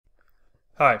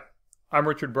Hi, I'm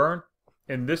Richard Byrne.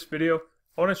 In this video,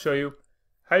 I want to show you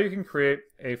how you can create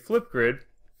a Flipgrid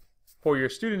for your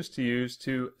students to use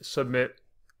to submit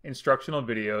instructional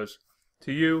videos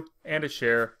to you and to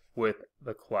share with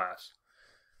the class.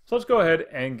 So let's go ahead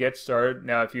and get started.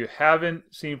 Now, if you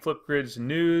haven't seen Flipgrid's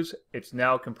news, it's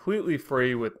now completely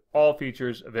free with all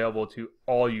features available to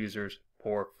all users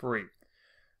for free.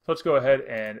 So let's go ahead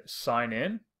and sign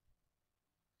in.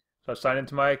 So I signed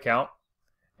into my account.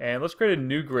 And let's create a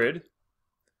new grid,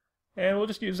 and we'll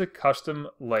just use a custom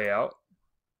layout.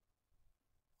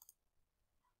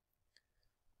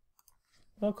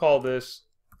 We'll call this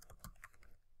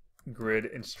grid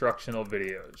instructional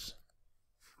videos.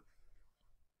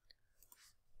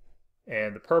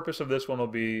 And the purpose of this one will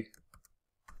be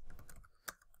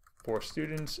for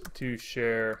students to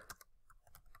share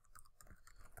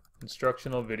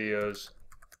instructional videos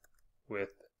with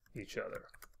each other.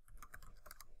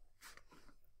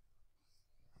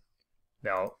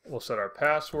 Now we'll set our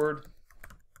password,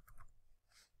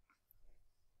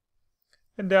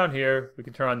 and down here we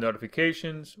can turn on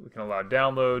notifications, we can allow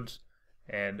downloads,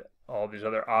 and all these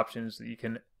other options that you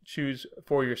can choose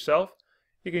for yourself.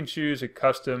 You can choose a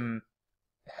custom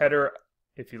header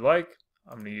if you like.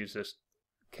 I'm going to use this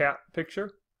cat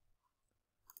picture.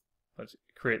 Let's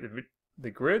create the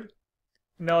grid.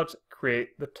 Now let's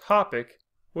create the topic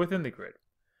within the grid.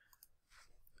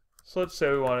 So let's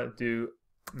say we want to do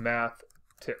math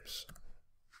tips.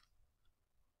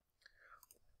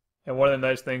 And one of the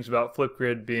nice things about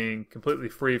Flipgrid being completely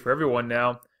free for everyone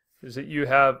now is that you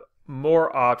have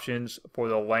more options for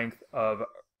the length of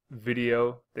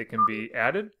video that can be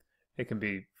added. It can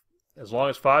be as long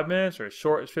as 5 minutes or as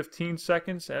short as 15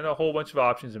 seconds and a whole bunch of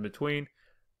options in between.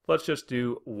 Let's just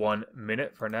do 1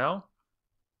 minute for now.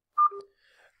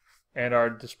 And our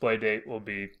display date will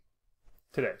be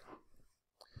today.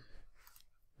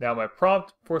 Now my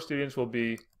prompt for students will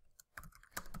be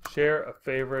share a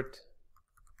favorite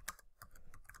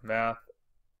math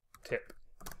tip.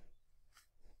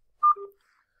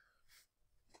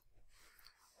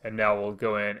 And now we'll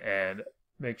go in and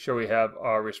make sure we have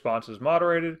our responses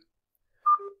moderated.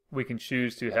 We can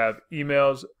choose to have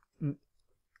emails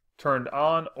turned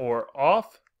on or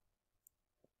off.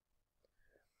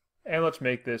 And let's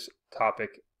make this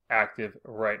topic active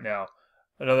right now.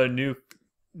 Another new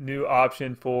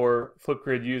option for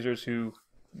Flipgrid users who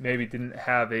maybe didn't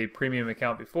have a premium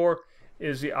account before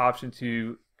is the option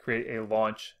to create a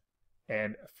launch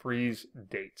and freeze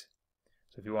date.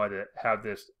 So if you wanted to have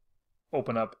this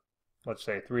open up, let's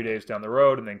say 3 days down the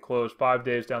road and then close 5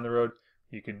 days down the road,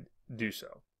 you could do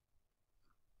so.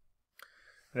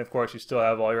 And of course, you still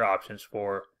have all your options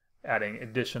for adding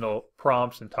additional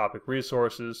prompts and topic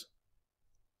resources.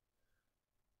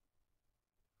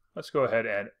 Let's go ahead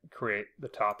and create the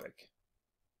topic.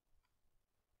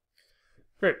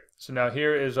 Great, so now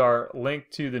here is our link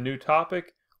to the new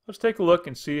topic. Let's take a look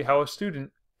and see how a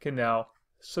student can now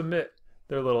submit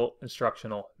their little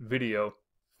instructional video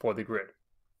for the grid.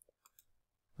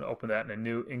 I'm going to open that in a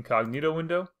new incognito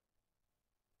window.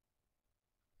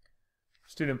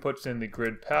 Student puts in the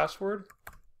grid password.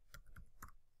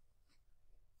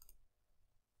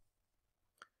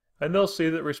 And they'll see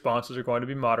that responses are going to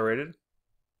be moderated.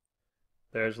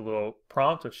 There's a little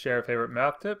prompt of share a favorite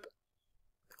math tip.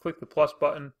 Click the plus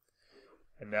button,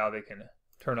 and now they can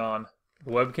turn on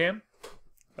the webcam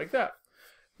like that.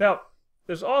 Now,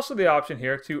 there's also the option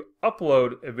here to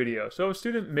upload a video. So if a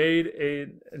student made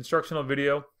an instructional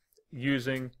video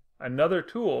using another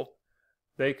tool,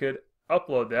 they could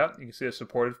upload that. You can see the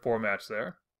supported formats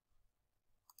there.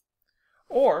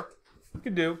 Or you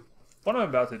could do what I'm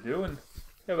about to do and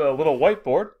have a little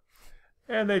whiteboard,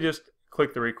 and they just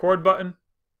click the record button.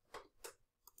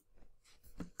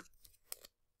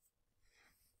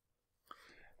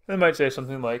 They might say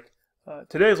something like,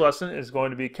 today's lesson is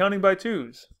going to be counting by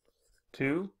twos.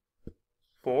 2,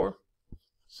 4,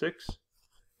 6,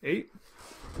 8.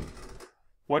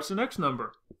 What's the next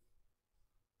number?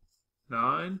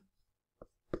 9,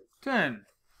 10.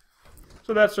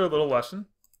 So that's our little lesson.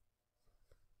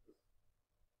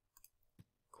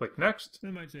 Click next.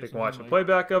 They can watch a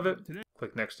playback of it.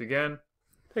 Click next again.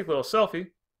 Take a little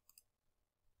selfie.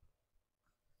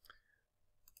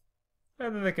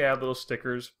 And then they can add little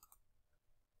stickers,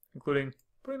 including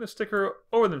putting the sticker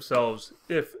over themselves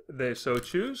if they so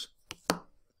choose.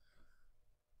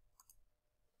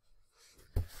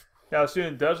 Now, the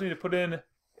student does need to put in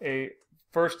a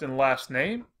first and last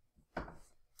name.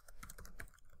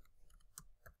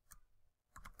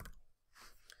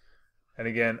 And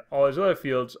again, all these other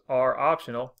fields are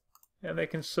optional, and they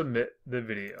can submit the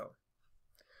video.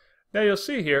 Now you'll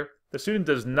see here, the student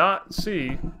does not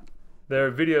see their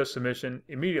video submission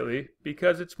immediately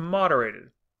because it's moderated.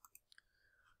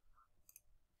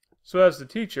 So as the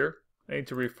teacher, I need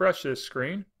to refresh this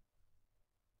screen.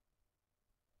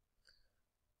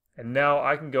 And now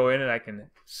I can go in and I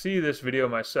can see this video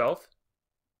myself.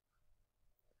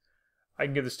 I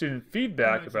can give the student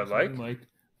feedback if I'd like.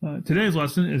 Today's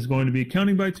lesson is going to be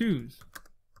counting by twos.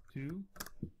 2,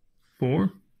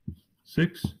 4,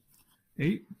 6,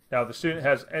 8. Now, if the student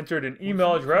has entered an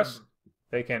email address,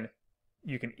 you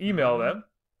can email them,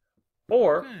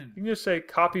 or you can just say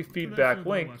copy feedback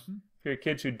link. For your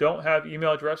kids who don't have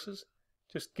email addresses,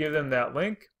 just give them that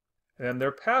link and then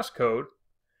their passcode,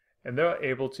 and they're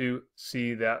able to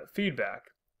see that feedback.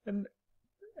 And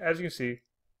as you can see,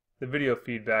 the video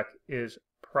feedback is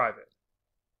private.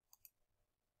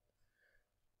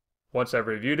 Once I've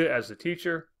reviewed it as the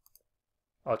teacher,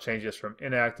 I'll change this from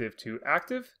inactive to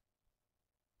active.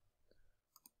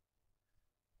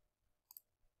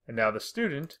 And now the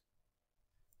student,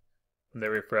 when they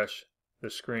refresh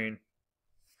the screen,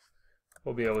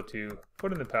 will be able to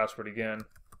put in the password again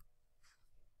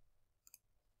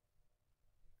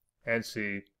and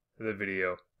see the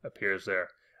video appears there.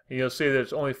 And you'll see that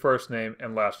it's only first name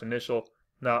and last initial,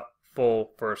 not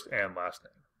full first and last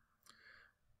name.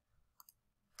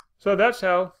 So that's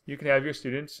how you can have your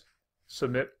students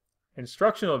submit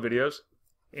instructional videos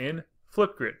in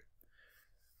Flipgrid.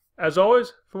 As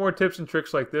always, for more tips and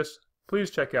tricks like this,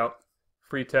 please check out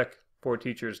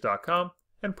freetechforteachers.com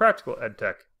and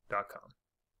practicaledtech.com.